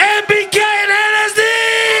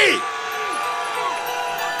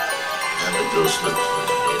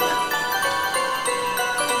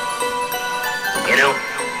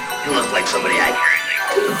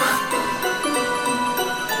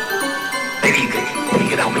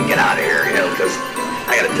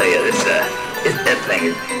gotta tell you, that thing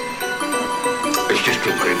is, it's just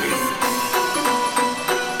too creepy.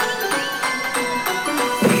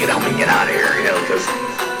 You can help me get out of here, you know, because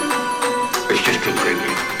it's just too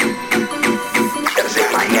creepy. You gotta say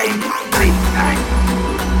my name. See,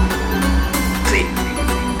 see,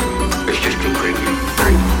 it's just too creepy.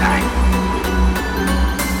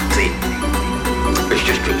 See, it's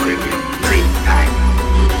just too creepy. See,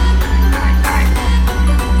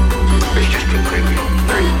 it's just too creepy.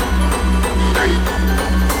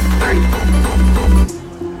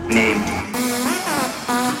 Name.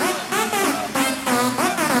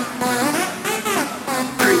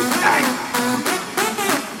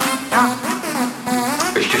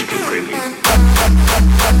 It's just too creepy.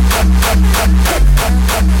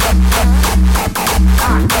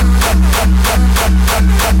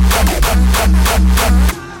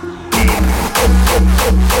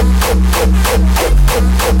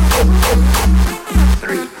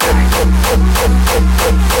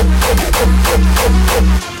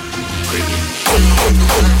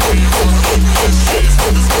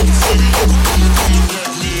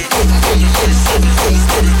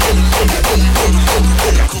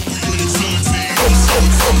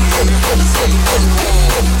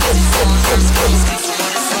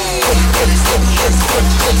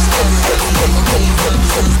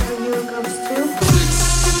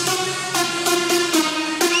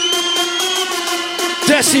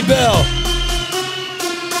 Decibel,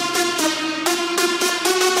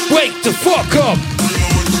 wake the fuck up.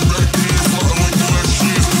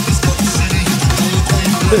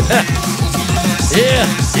 Yeah.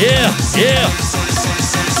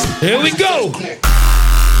 Here we go.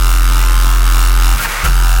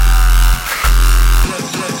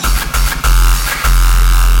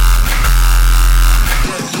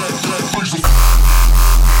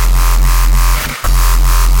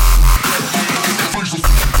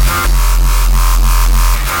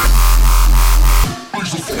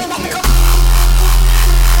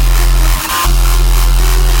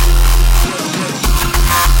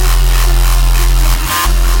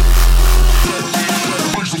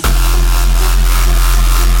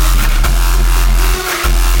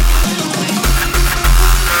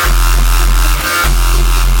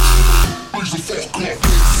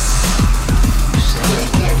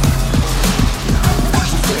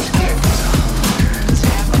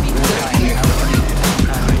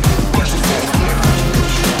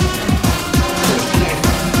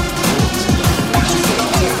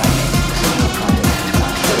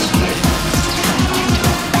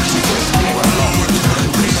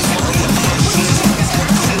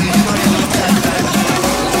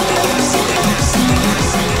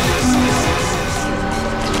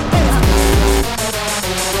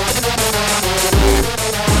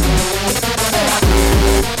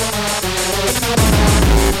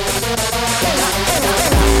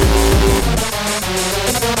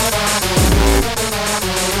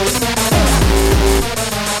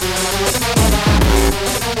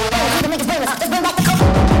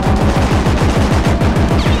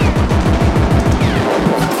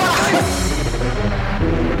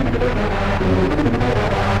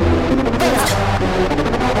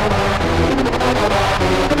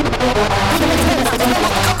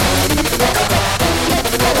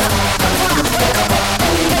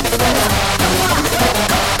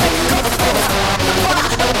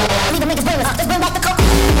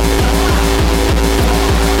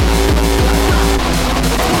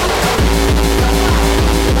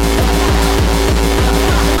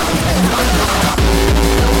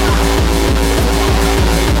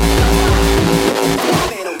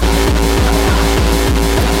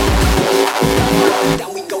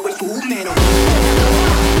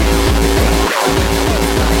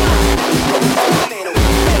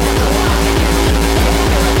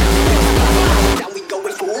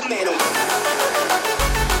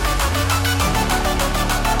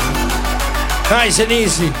 Nice and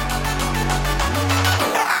easy.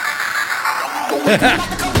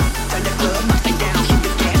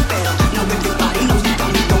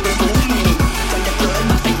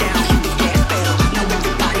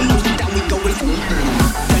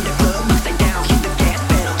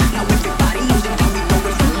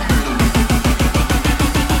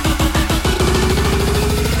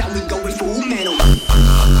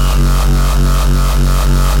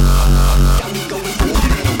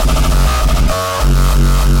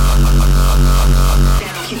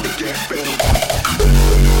 Down, hit the gas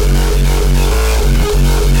pedal.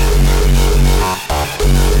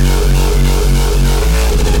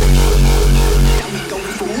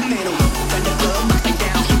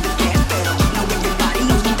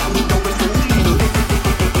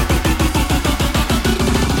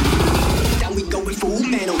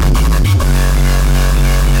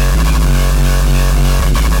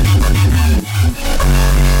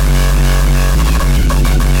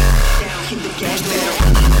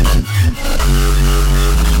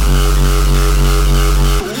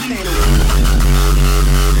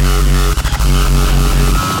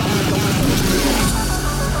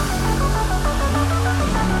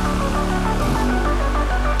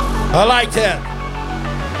 I like that.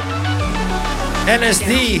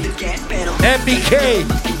 NSD, MBK.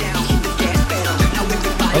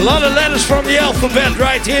 A lot of letters from the alphabet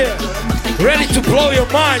right here. Ready to blow your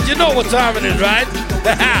mind. You know what time it is, right?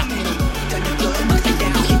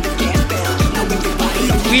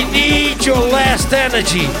 We need your last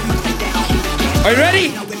energy. Are you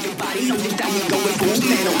ready?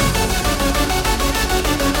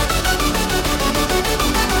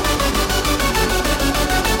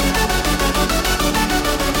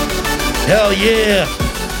 Hell yeah.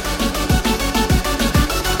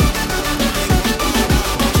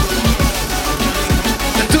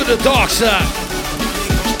 To the dark side.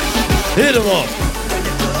 Hit 'em up.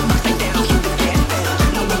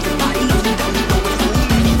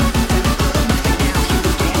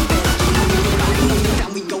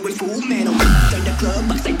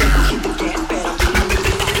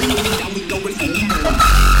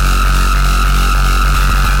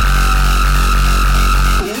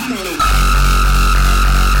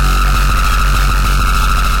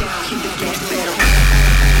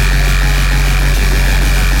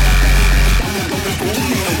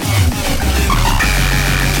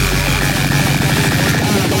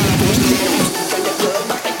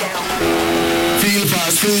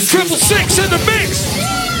 Triple six in the mix.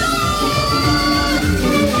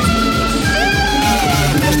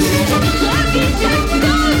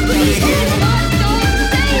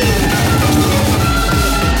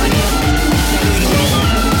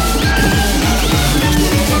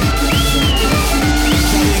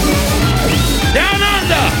 Down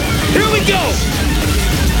under. Here we go.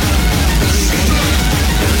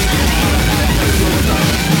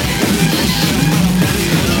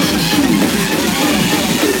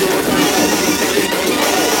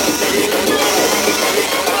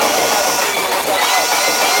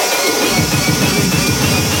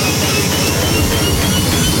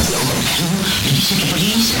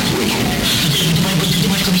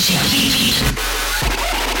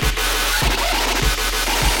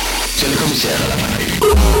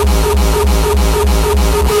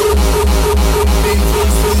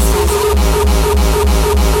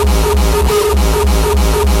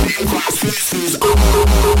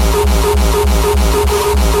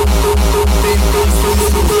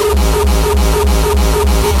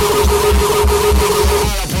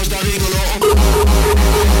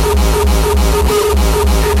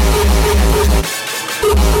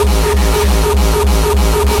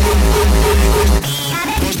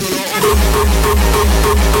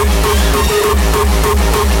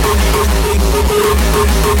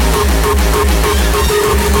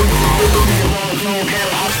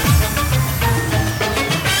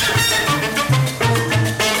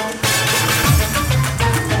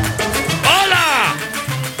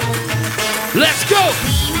 Let's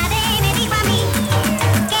go!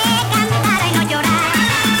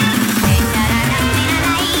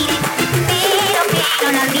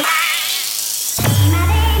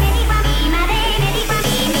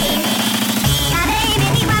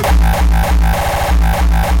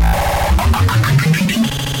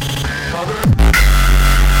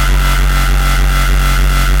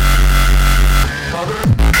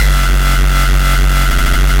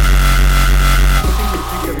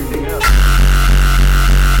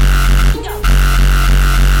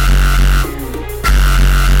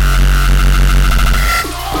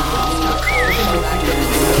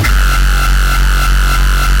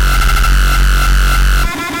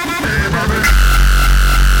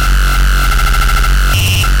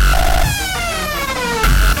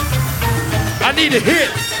 I need a hit.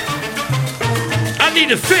 I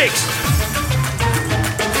need a fix.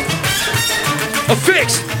 A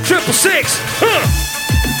fix. Triple six. Huh.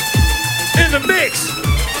 In the mix.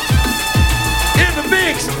 In the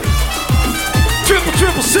mix.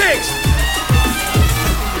 Triple six.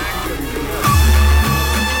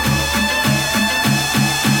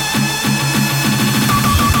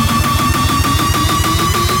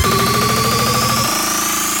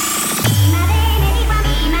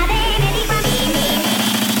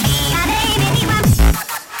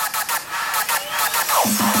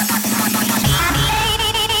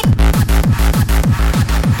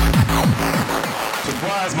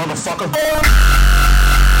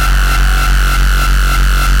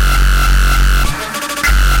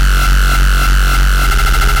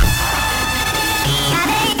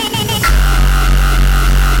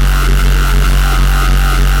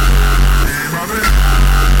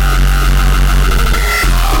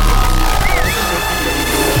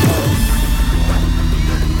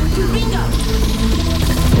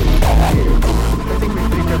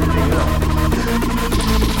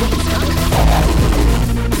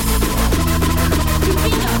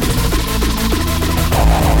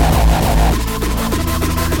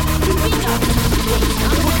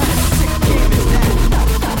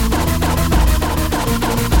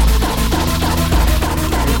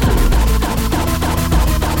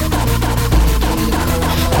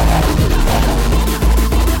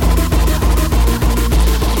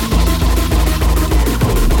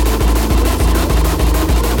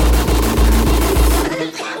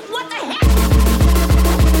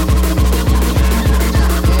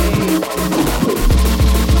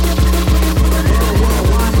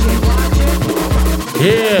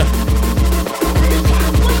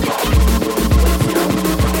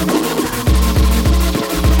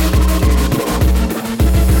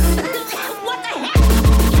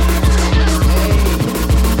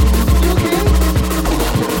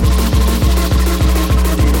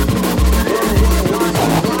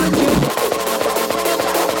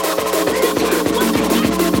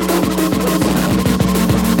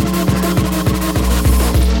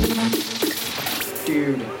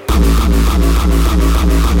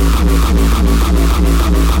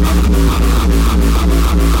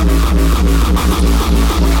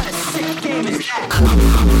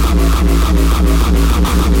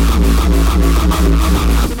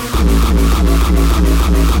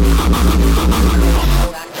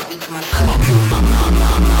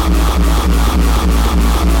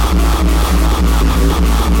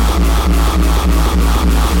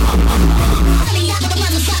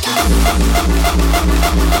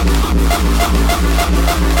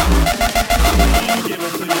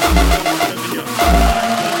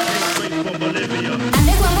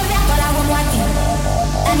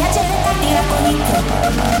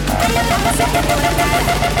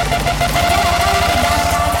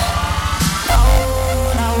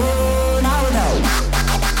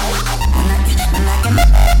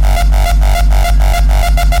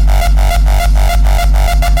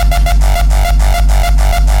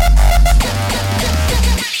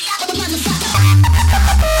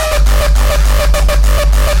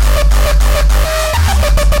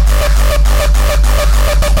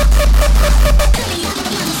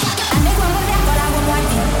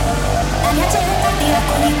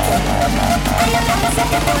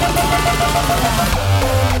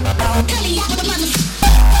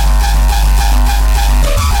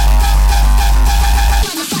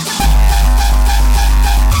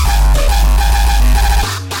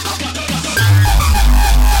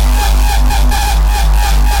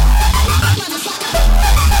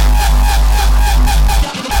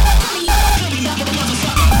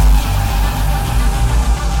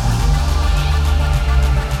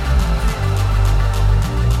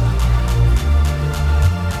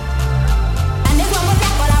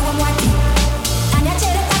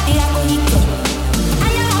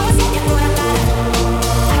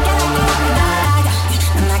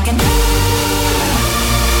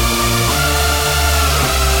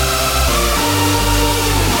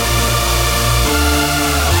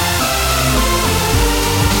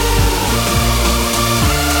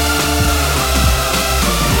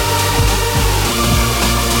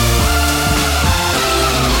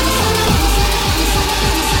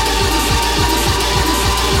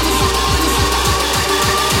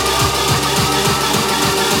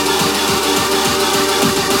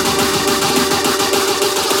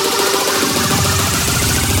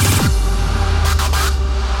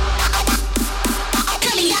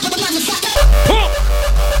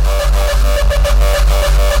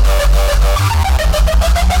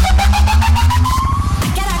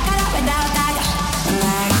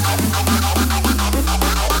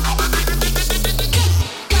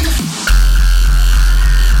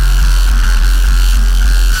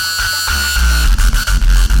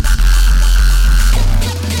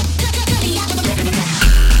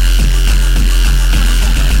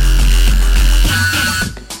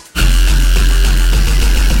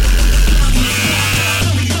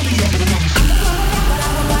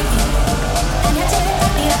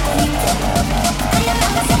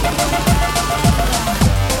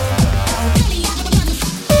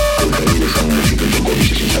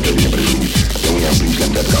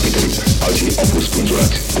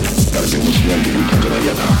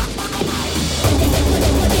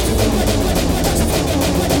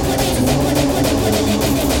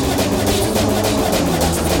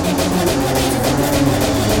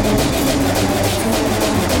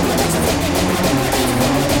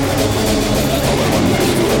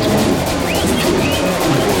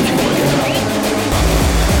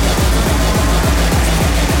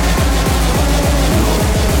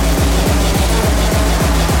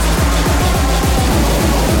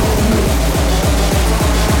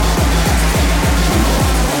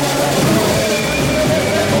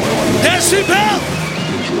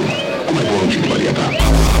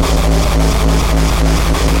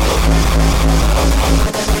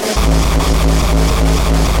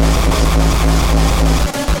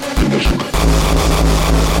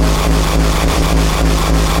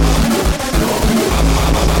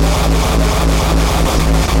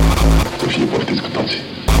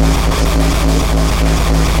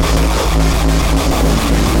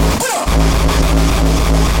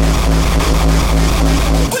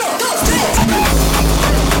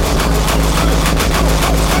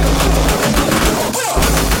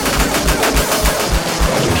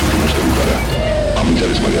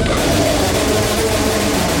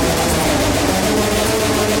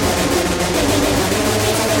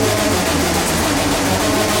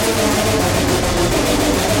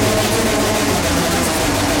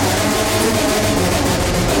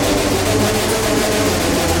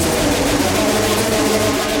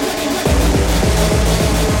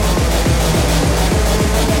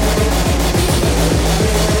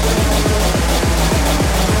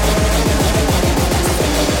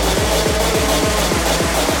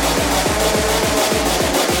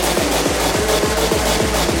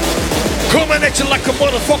 Coming at you like a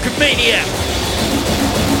motherfucking maniac.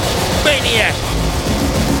 Maniac.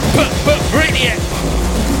 Brainiac.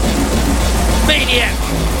 Maniac.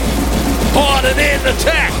 Hard and in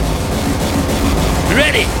attack.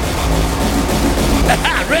 Ready.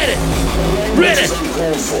 Ready. Ready.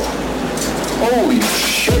 Holy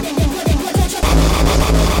shit.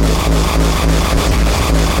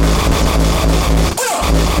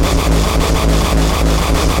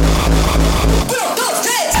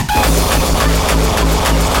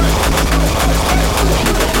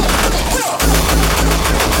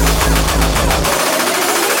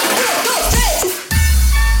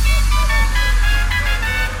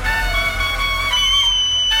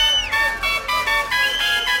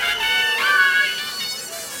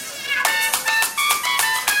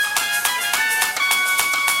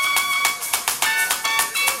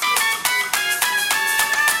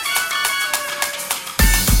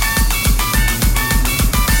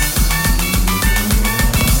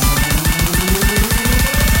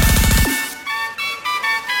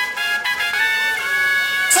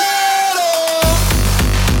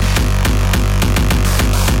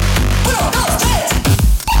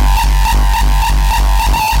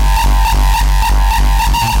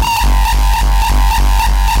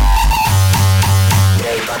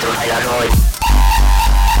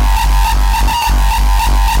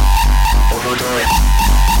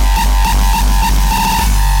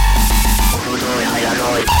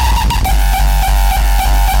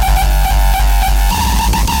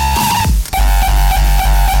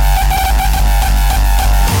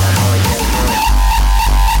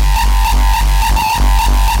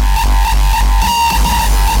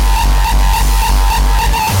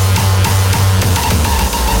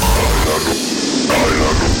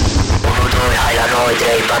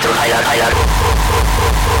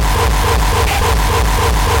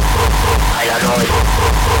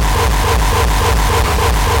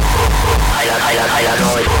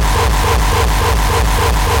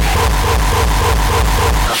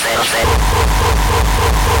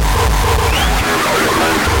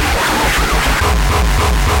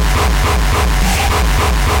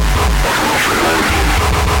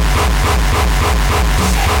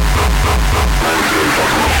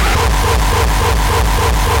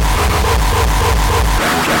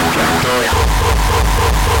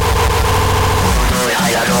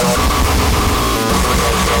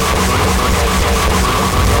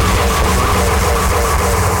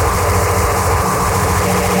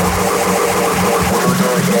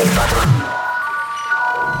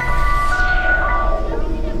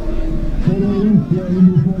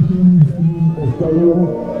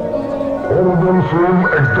 Organ Film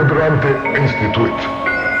Extegrante Institut.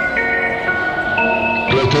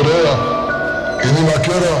 Plăterea, inima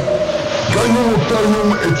chiara, gainum uternum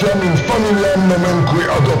etiam in familiam nomencui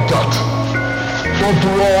adoptat.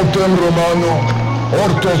 Totu autem Romano,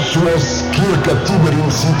 ortos suos circa tiberim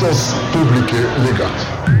sitos publice legat.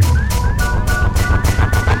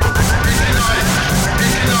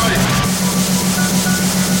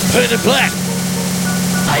 Hit it black.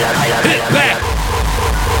 Hit it back.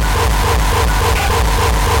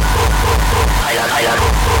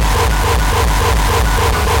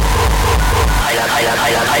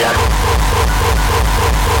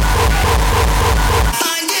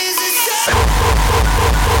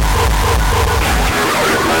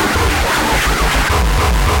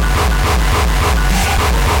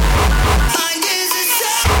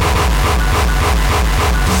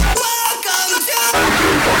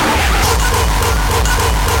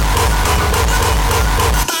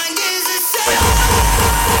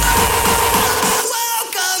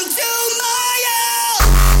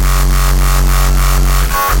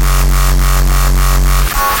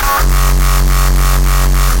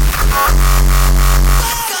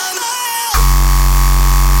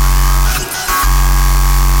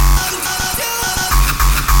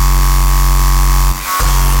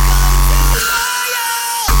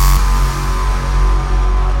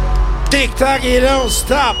 Tick-tock, you don't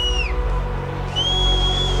stop. I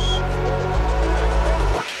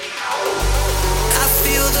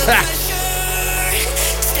feel the pressure,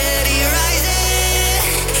 steady rising.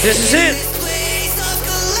 This is it. This place of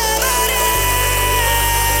calamity.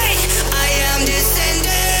 I am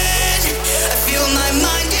descended. I feel my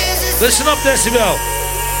mind is Listen up, Decibel.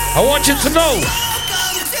 I want you to know.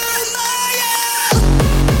 welcome to my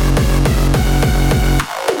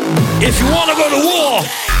If you want to go to war,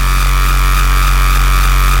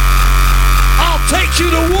 I'll take you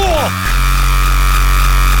to war.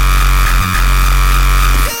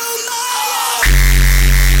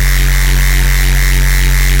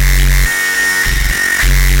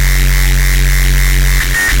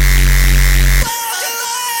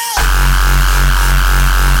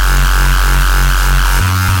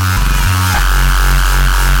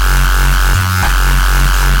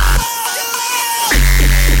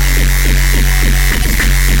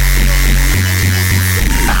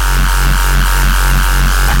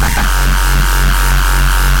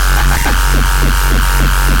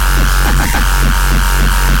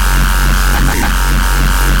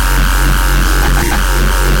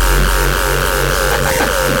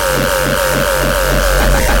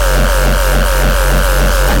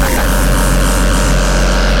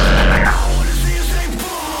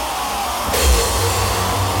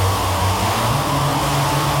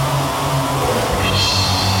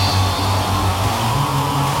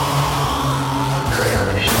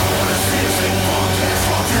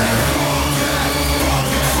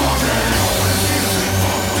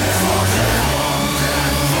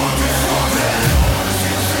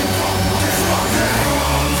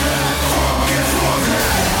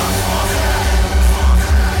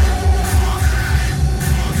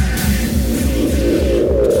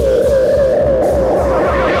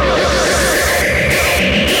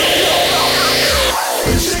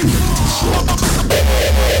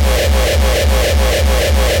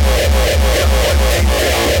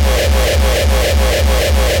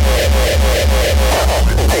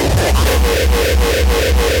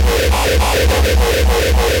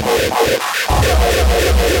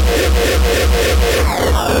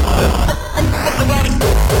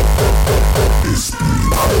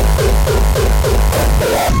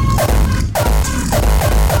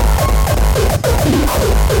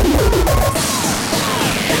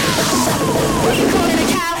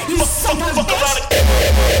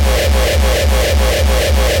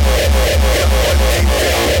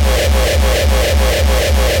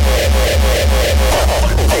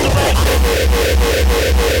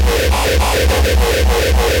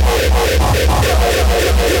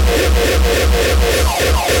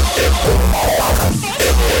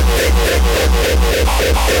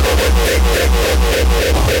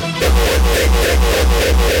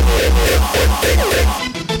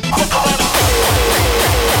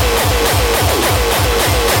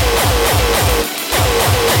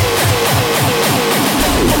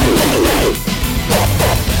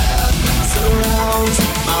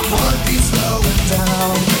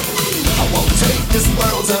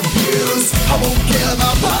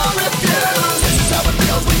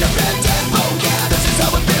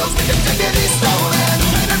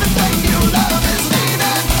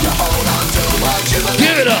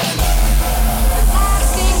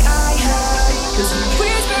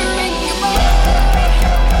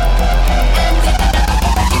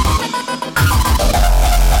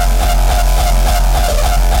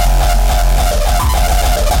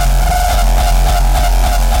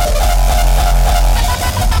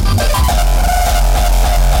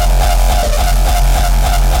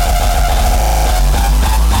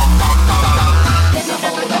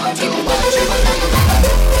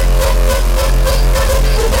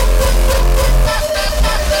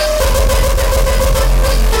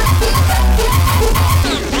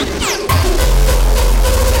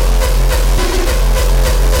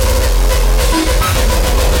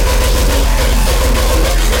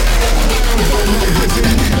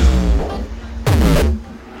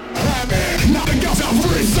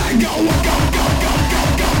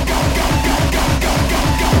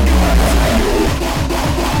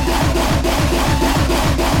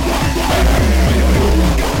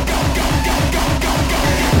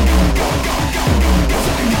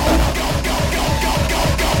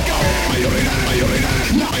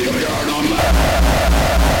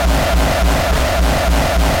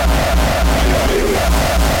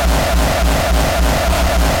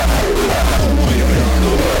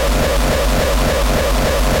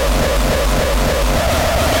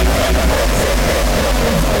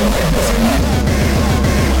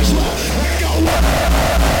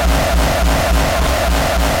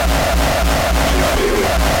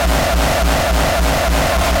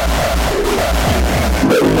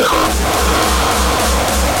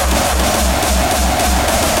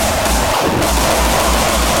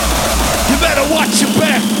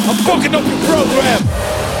 Fucking up your program.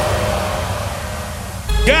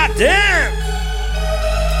 God damn.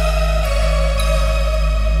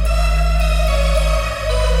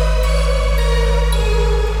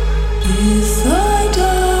 If I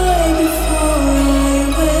die before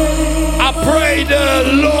I wake, I pray the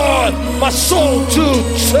Lord my soul to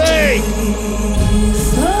take.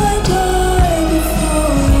 if I die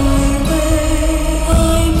before I wake, I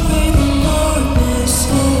pray the Lord my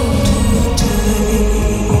soul to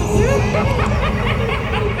take.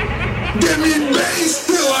 Give me bass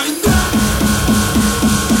till I die.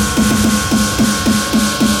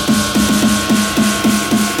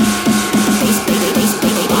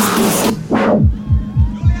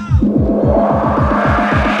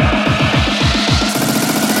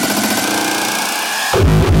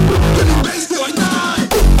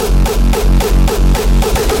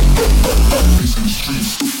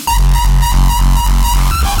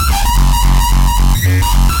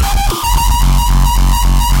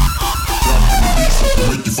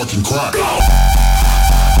 Fucking cry.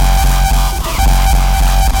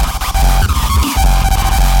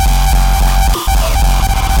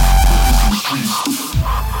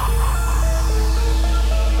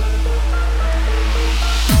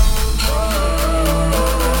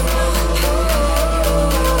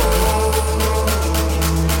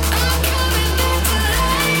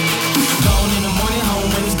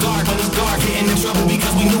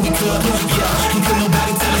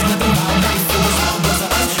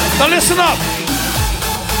 Now listen up.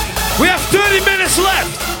 We have 30 minutes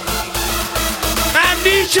left. I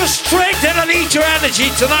need your strength and I need your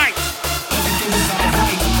energy tonight.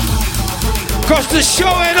 Cause the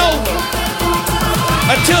show ain't over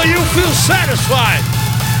until you feel satisfied.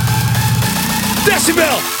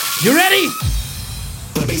 Decibel, you ready?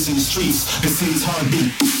 The bass in the streets, the city's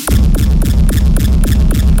heartbeat.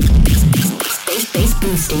 Bass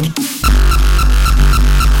boosted.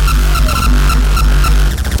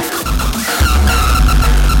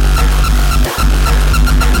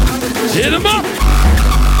 Hit him up!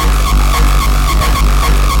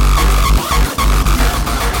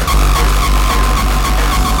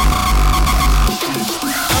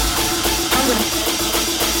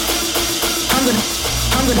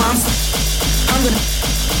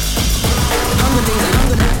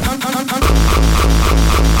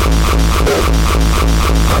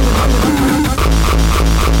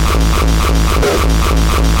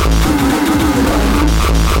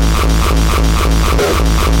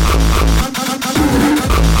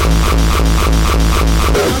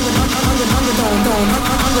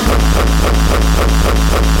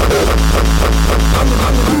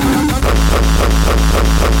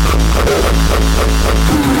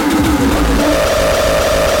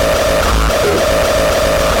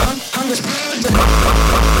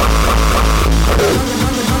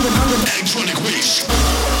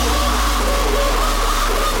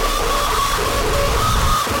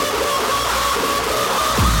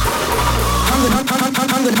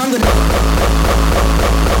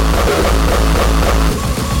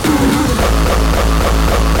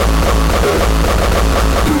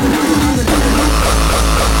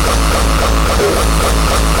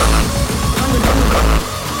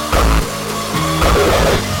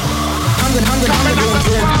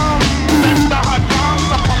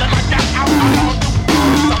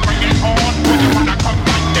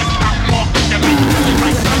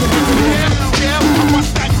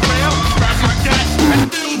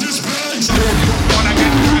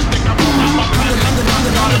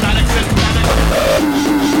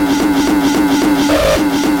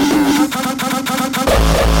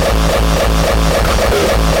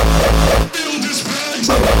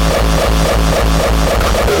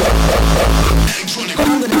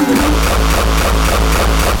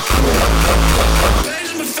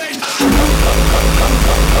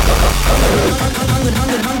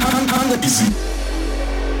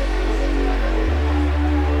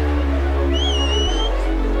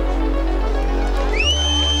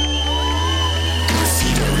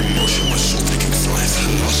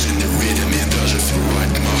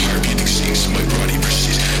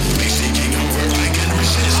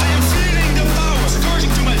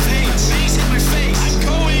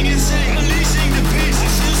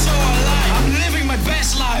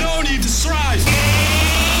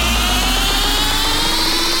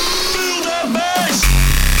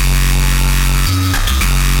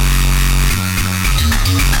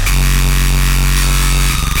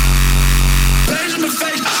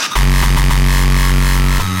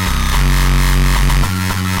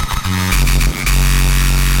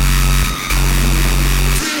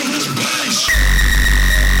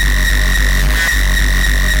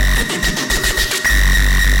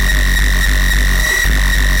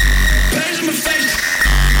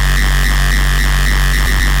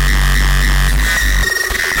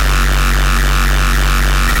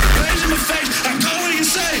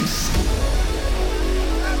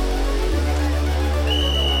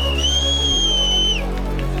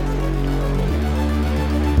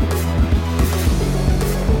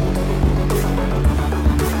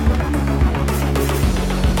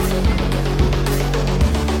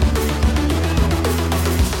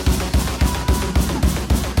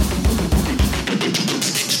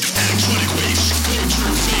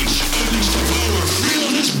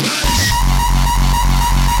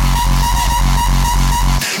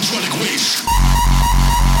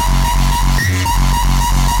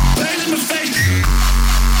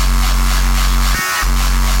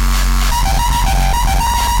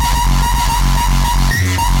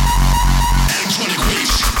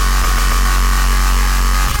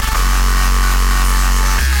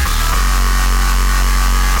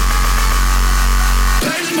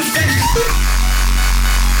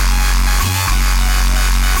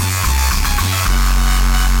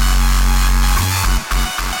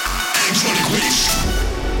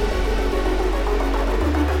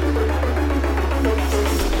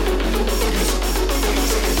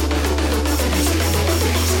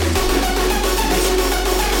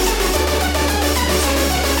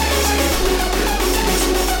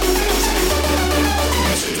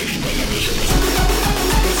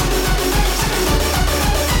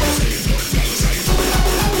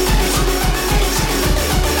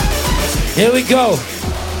 Here we go.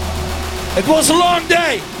 It was a long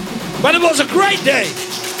day, but it was a great day.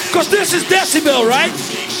 Because this is Decibel, right?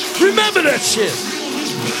 Remember that shit.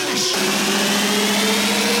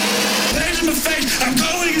 Hands in my face, I'm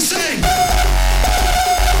going insane. I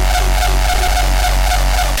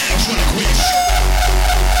just wanna quit.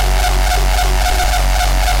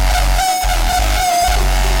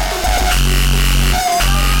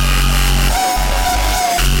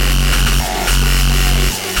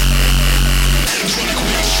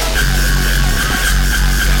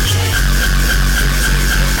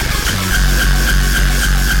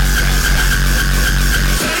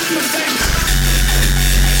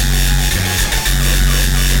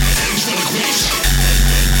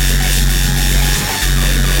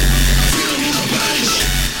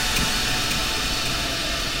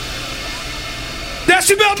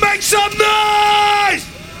 Decibel, make some noise!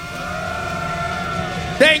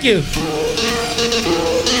 Thank you.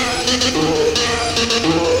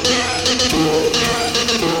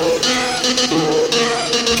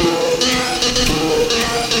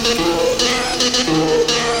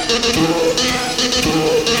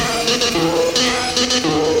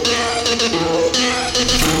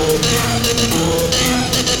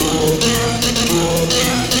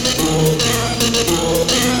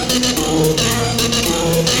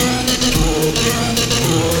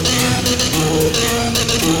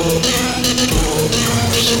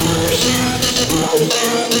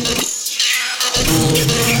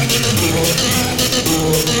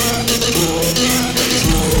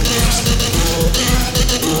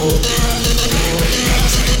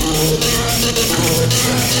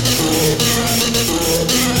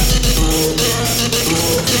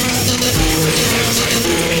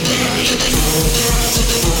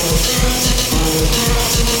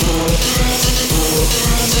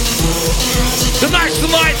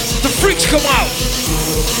 Tonight, the freaks come out.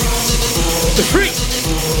 The freak.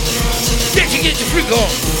 Get your freak on.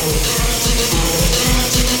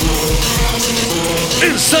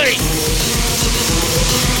 Insane.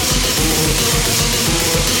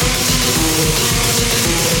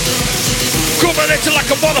 Coming at you like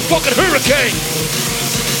a motherfucking hurricane.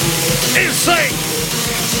 Insane.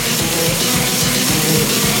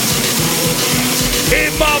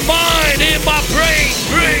 In my mind, in my brain.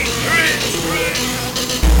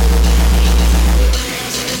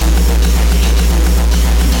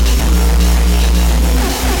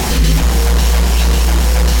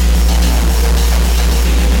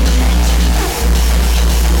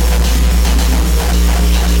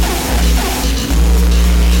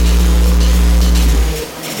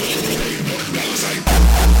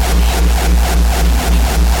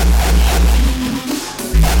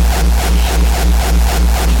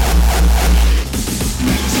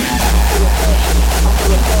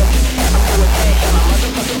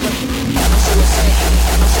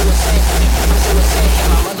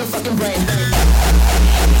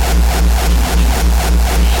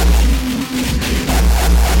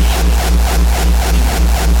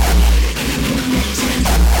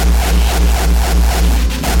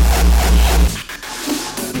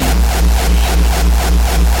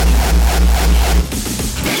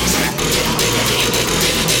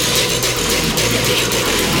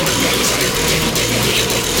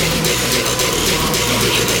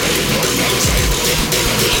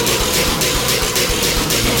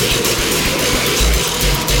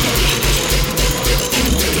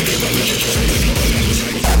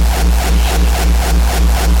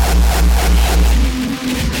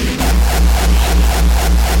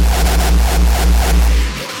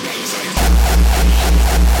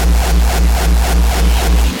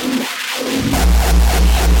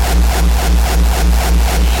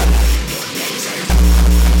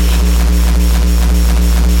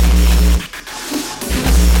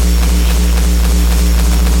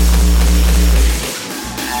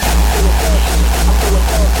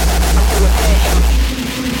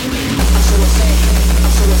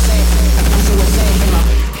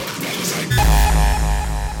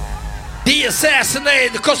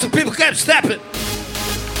 Assassinated because the people kept stepping.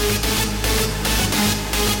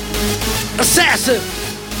 Assassin.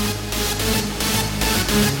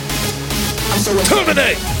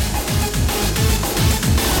 Terminate.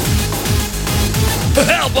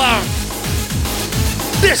 Hellbound.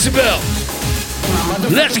 Decibel.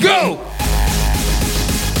 Let's go.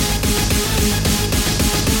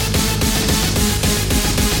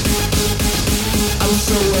 I'm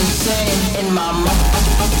so insane in my motherfucking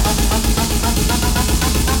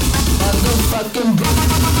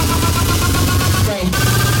brain.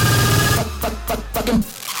 Fucking.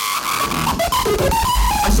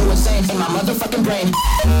 I'm so insane in my motherfucking brain.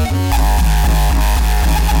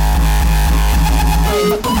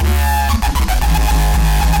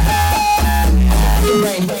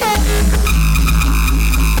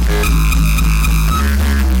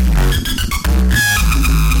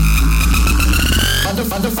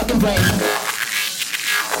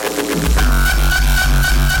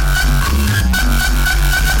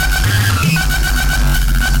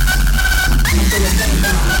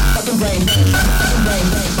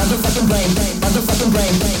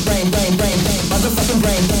 motherfucking brain, motherfucking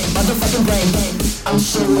brain, motherfucking brain. I'm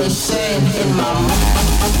so insane in my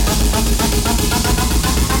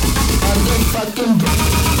motherfucking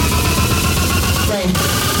brain.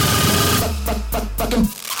 Fucking.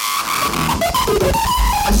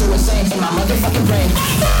 I'm so insane in my motherfucking brain.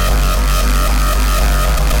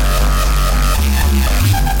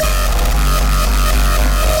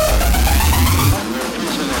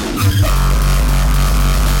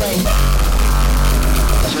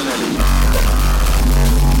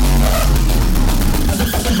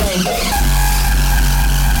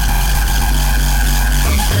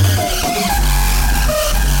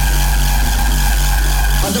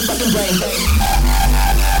 Motherfucking brain.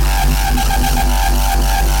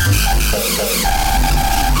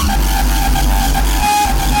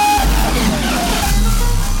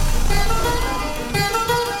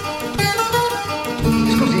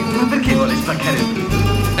 Scusi, ma perché vuole spaccare il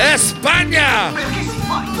video? È Spagna! Perché si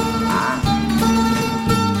può?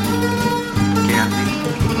 Che ha detto?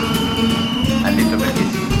 Ha detto perché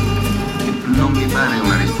sì. Non mi pare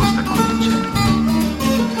una risposta convincente.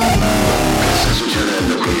 Che sta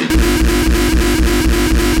succedendo qui?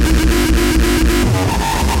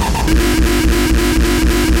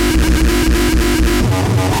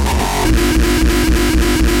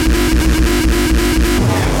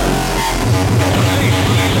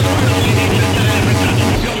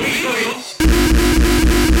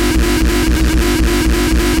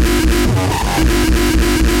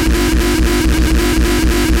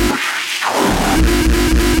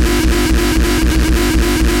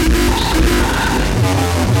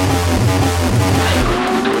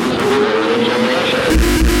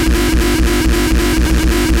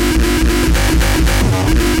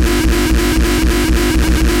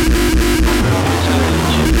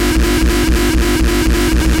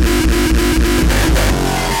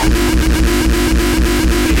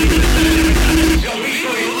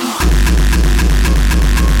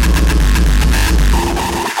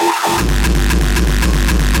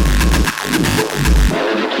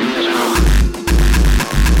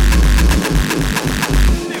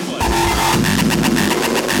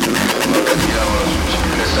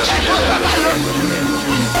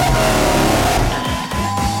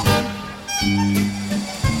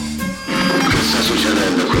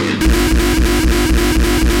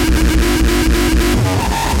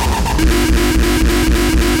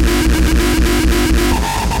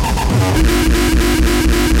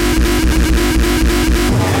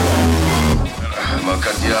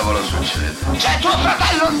 C'è tuo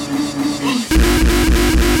fratello!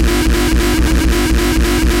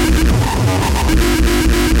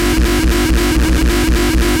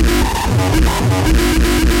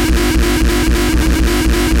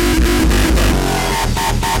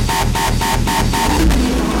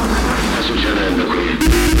 Sta succedendo qui?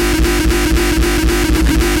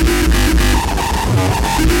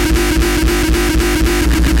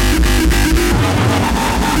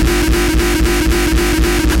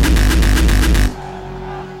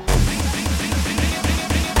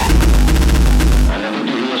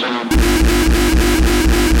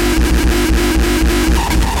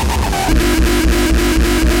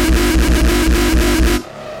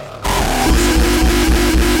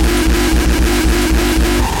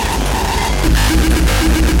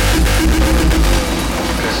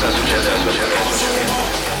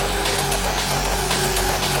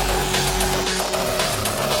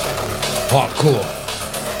 Hardcore.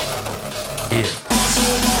 Yeah.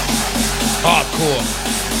 Hardcore.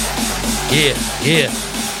 Yeah, yeah.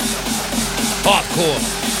 Hardcore.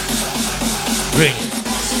 Bring it.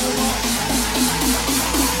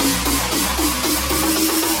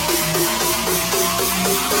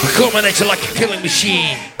 We're coming at you like a killing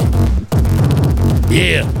machine.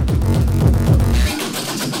 Yeah.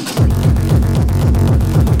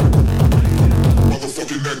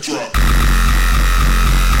 Motherfucking neck drop.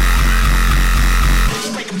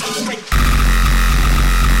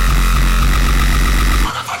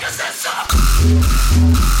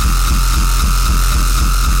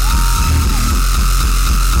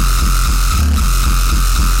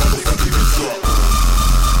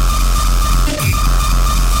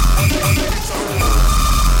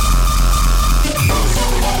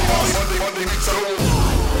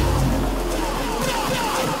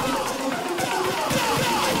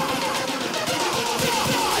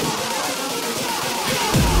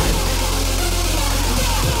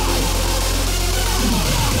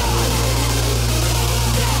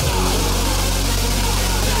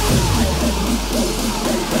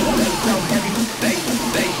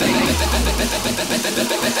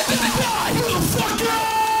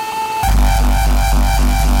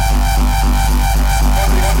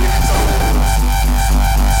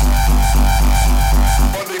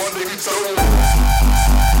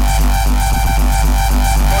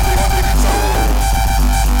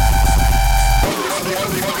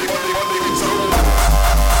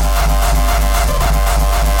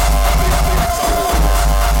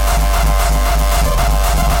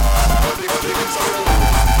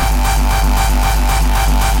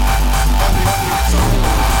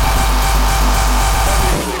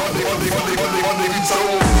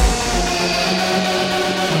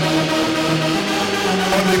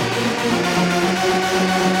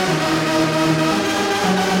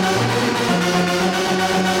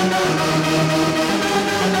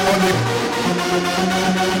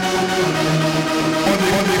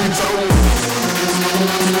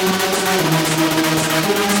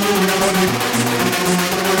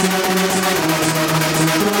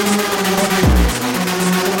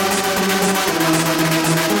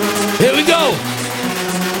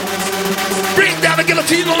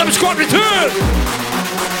 Latino, let me squad return.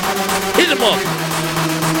 Hit him up.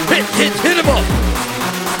 Hit him up.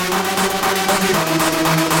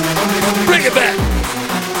 Bring it back.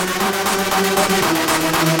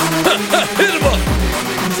 Hit him up.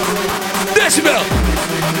 Decibel.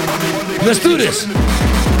 Let's do this.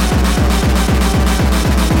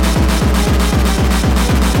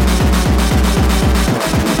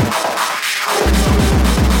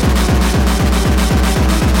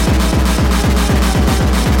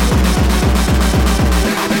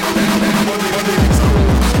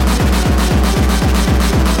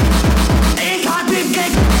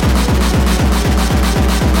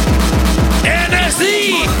 NSD.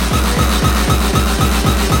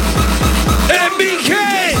 MBK.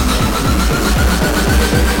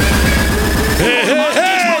 Hey, hey,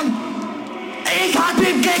 hey. Ik haat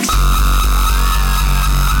Pipkicks.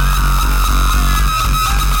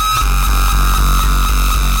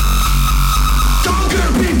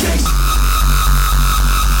 Donker Pipkicks.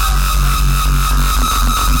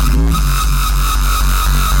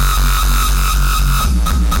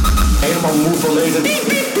 Helemaal moe verleden.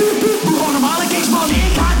 Gewoon normale kicks, man.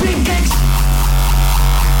 Ik haat Pipkicks.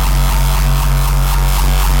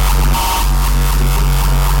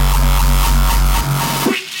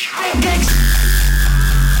 Pipkicks.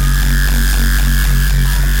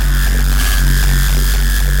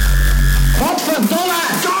 Godverdomme!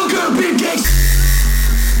 Donker Pipkicks.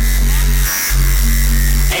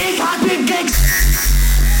 Ik haat Pipkicks.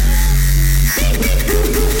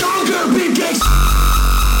 Donker Pipkicks.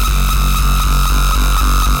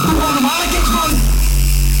 Gewoon normale kicks, man.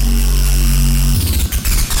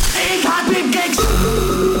 Ik haat Pipkicks.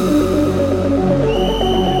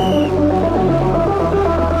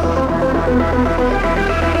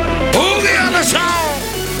 Boogie on the sound.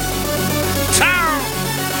 Sound.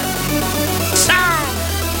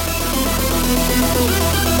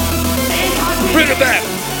 Ik haat Pipkicks. Bring it back.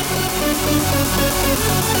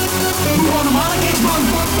 Gewoon normale kicks, man.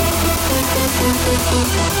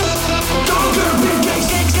 Donker Pipkicks.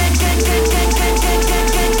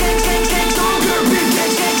 Donker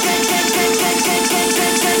Pipkicks.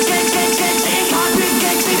 Ik haat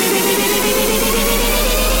Pipkicks.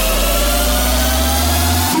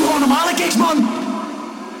 Gewoon normale kicks, man.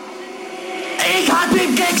 Ik haat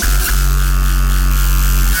Pipkicks.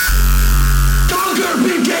 Donker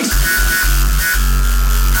Pipkicks.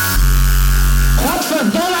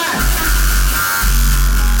 Godverdomme!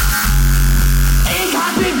 Ik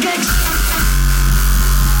haat Pipkicks.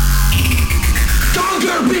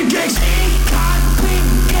 Donker Pipkicks. Ik haat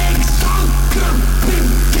Pipkicks. Donker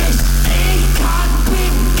Pipkicks. Ik haat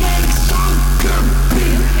Pipkicks. Donker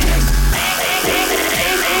Pipkicks. Ik haat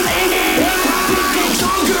Pipkicks.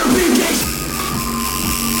 Donker Pipkicks.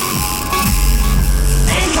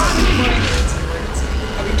 Ik haat Pipkicks.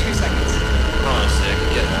 Every 2 seconds. Honestly, I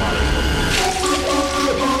could get a lot of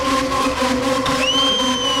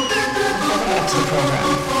Welcome back to the program.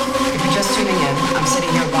 If you're just tuning in, I'm sitting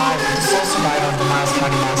here live with the sole survivor of the Miles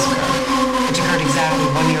County Massacre, which occurred exactly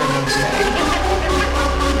 1 year ago today.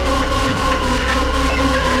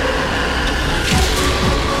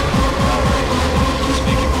 just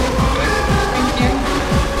make it quick, okay? Thank you.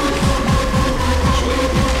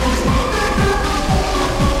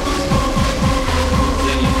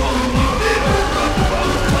 Then you call me about the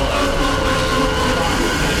tell out.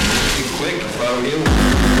 Make it quick if I were you.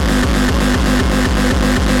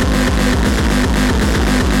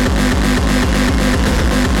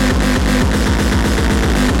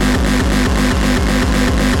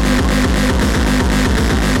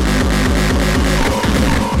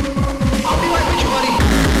 I'll be right with you,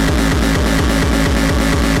 buddy.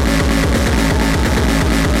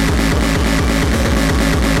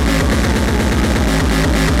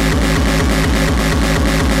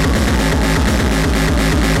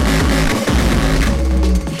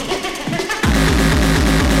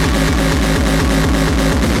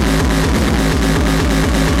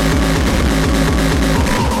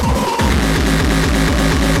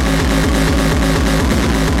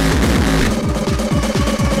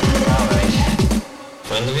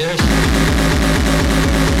 Friend of yours?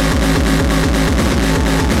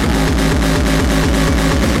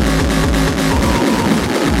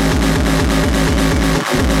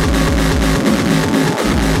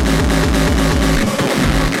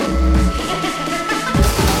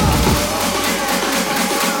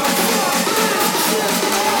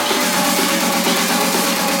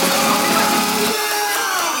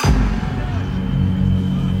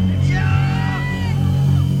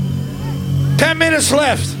 Minutes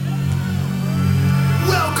left.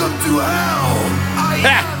 Welcome to hell. I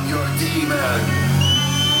Ah. am your demon.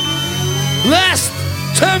 Last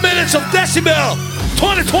 10 minutes of Decibel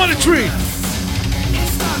 2023.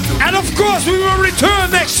 And of course, we will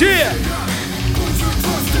return next year.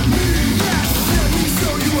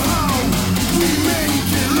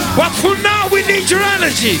 But for now, we need your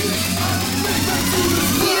energy.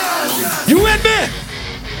 You with me?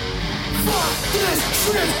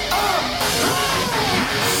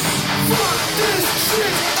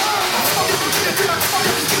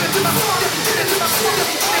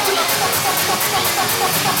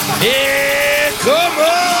 Yeah, come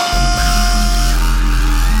on!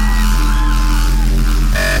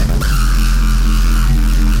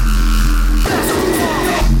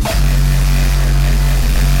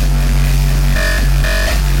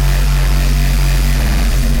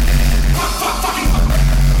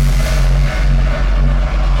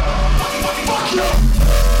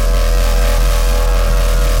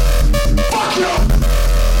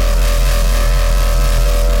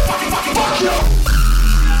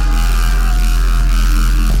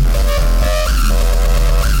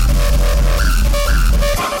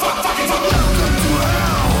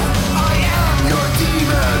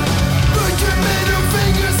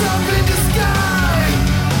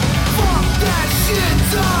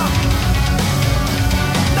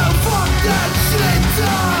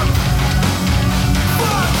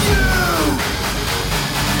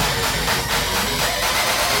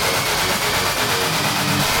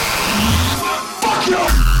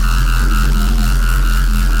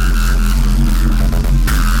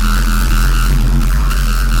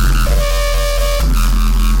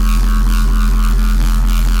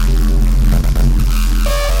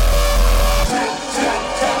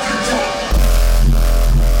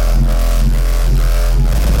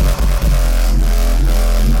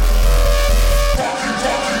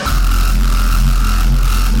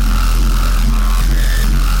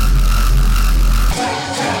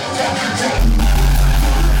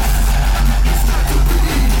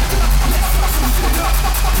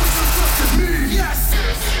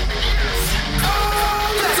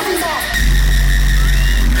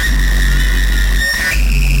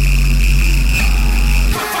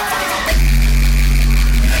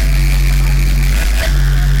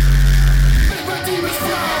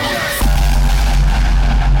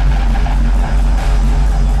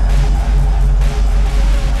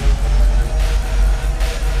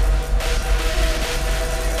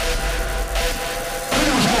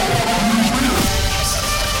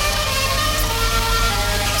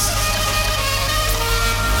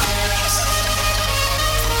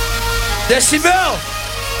 Decibel,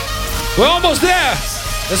 we're almost there.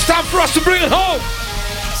 It's time for us to bring it home.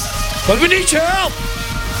 But we need your help.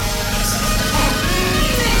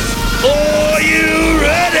 Are you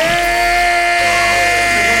ready?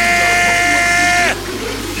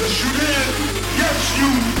 Yes, you did. Yes, you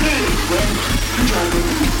did. You tried to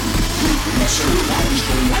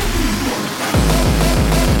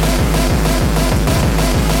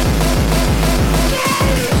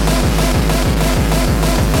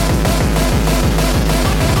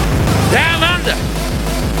Down under.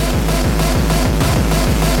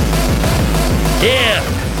 Yeah.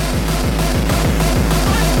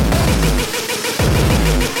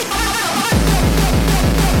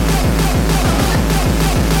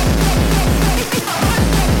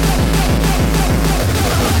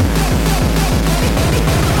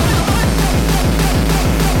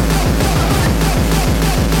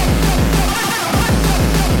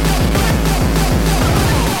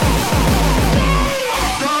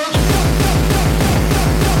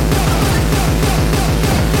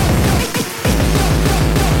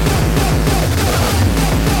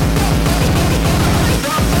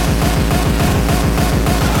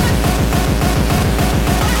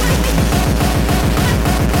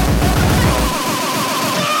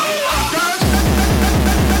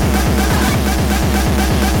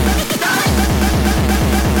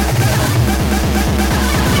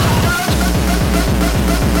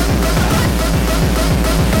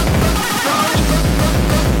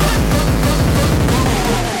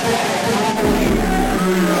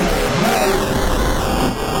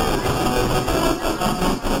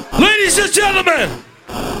 Ladies and gentlemen,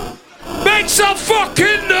 make some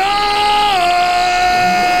fucking noise!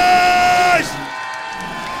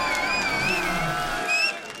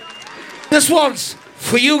 This one's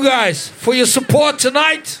for you guys, for your support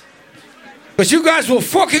tonight. Because you guys were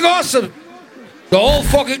fucking awesome the whole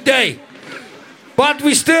fucking day. But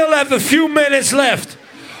we still have a few minutes left.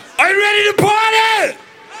 Are you ready to party?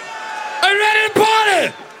 Are you ready to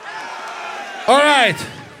party? Alright.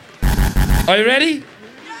 Are you ready?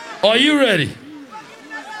 Are you ready?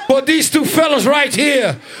 For these two fellas right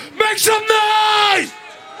here. Make some noise!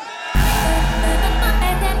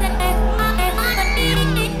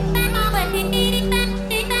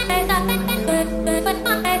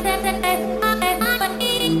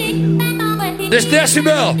 This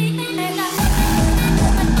Decibel,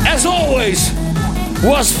 as always,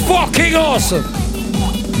 was fucking awesome.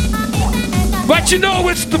 But you know,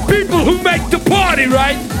 it's the people who make the party,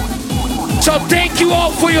 right? So thank you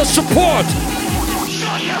all for your support.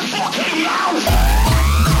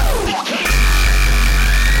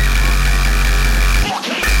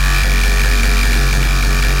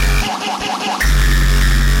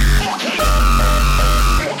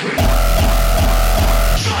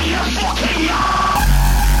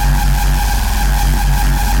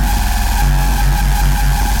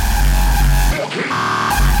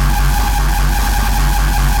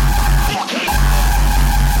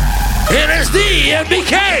 NSD,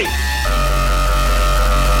 MBK.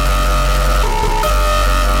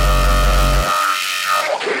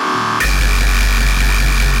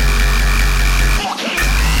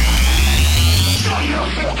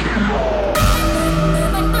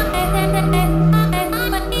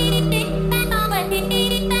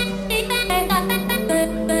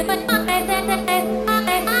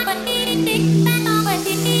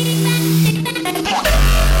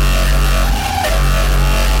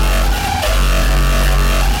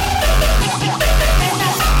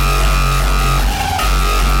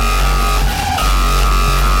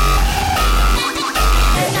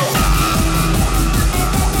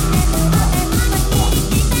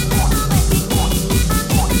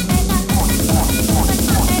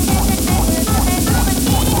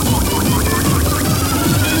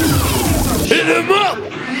 Hit him up!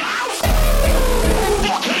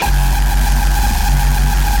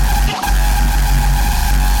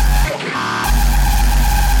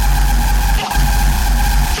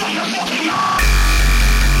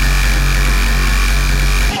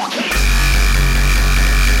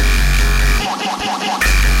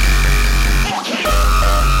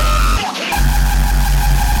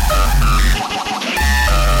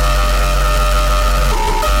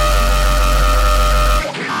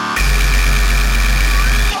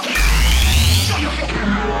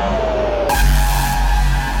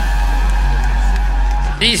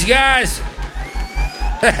 These guys.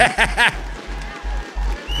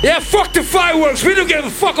 Yeah, fuck the fireworks. We don't give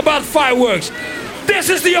a fuck about fireworks. This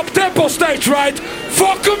is the Uptempo stage, right?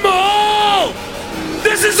 Fuck them all!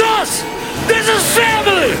 This is us! This is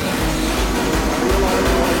family!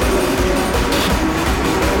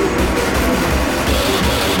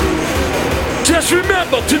 Just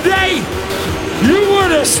remember, today, you were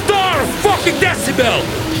the star of fucking Decibel.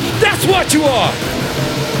 That's what you are.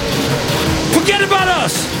 Forget about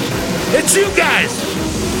us. It's you guys.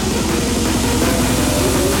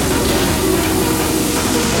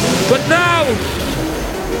 But now,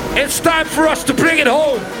 it's time for us to bring it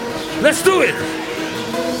home. Let's do it.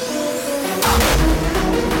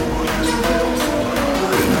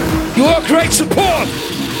 You are great support.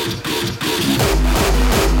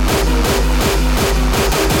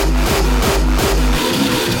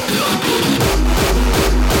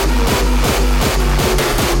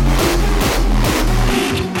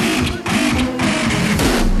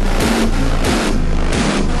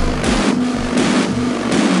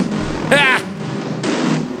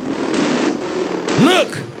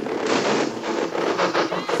 Look,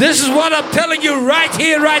 this is what I'm telling you right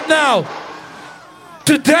here, right now.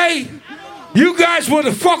 Today, you guys were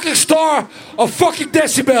the fucking star of fucking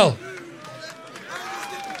Decibel.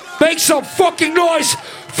 Make some fucking noise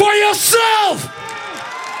for yourself!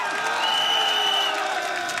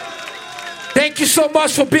 Thank you so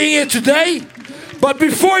much for being here today. But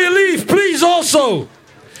before you leave, please also,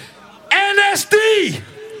 NSD!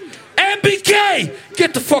 MBK!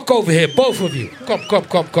 Get the fuck over here, both of you.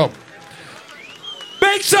 Come.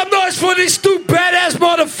 Make some noise for these two badass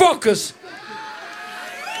motherfuckers.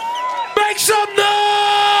 Make some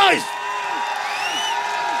noise!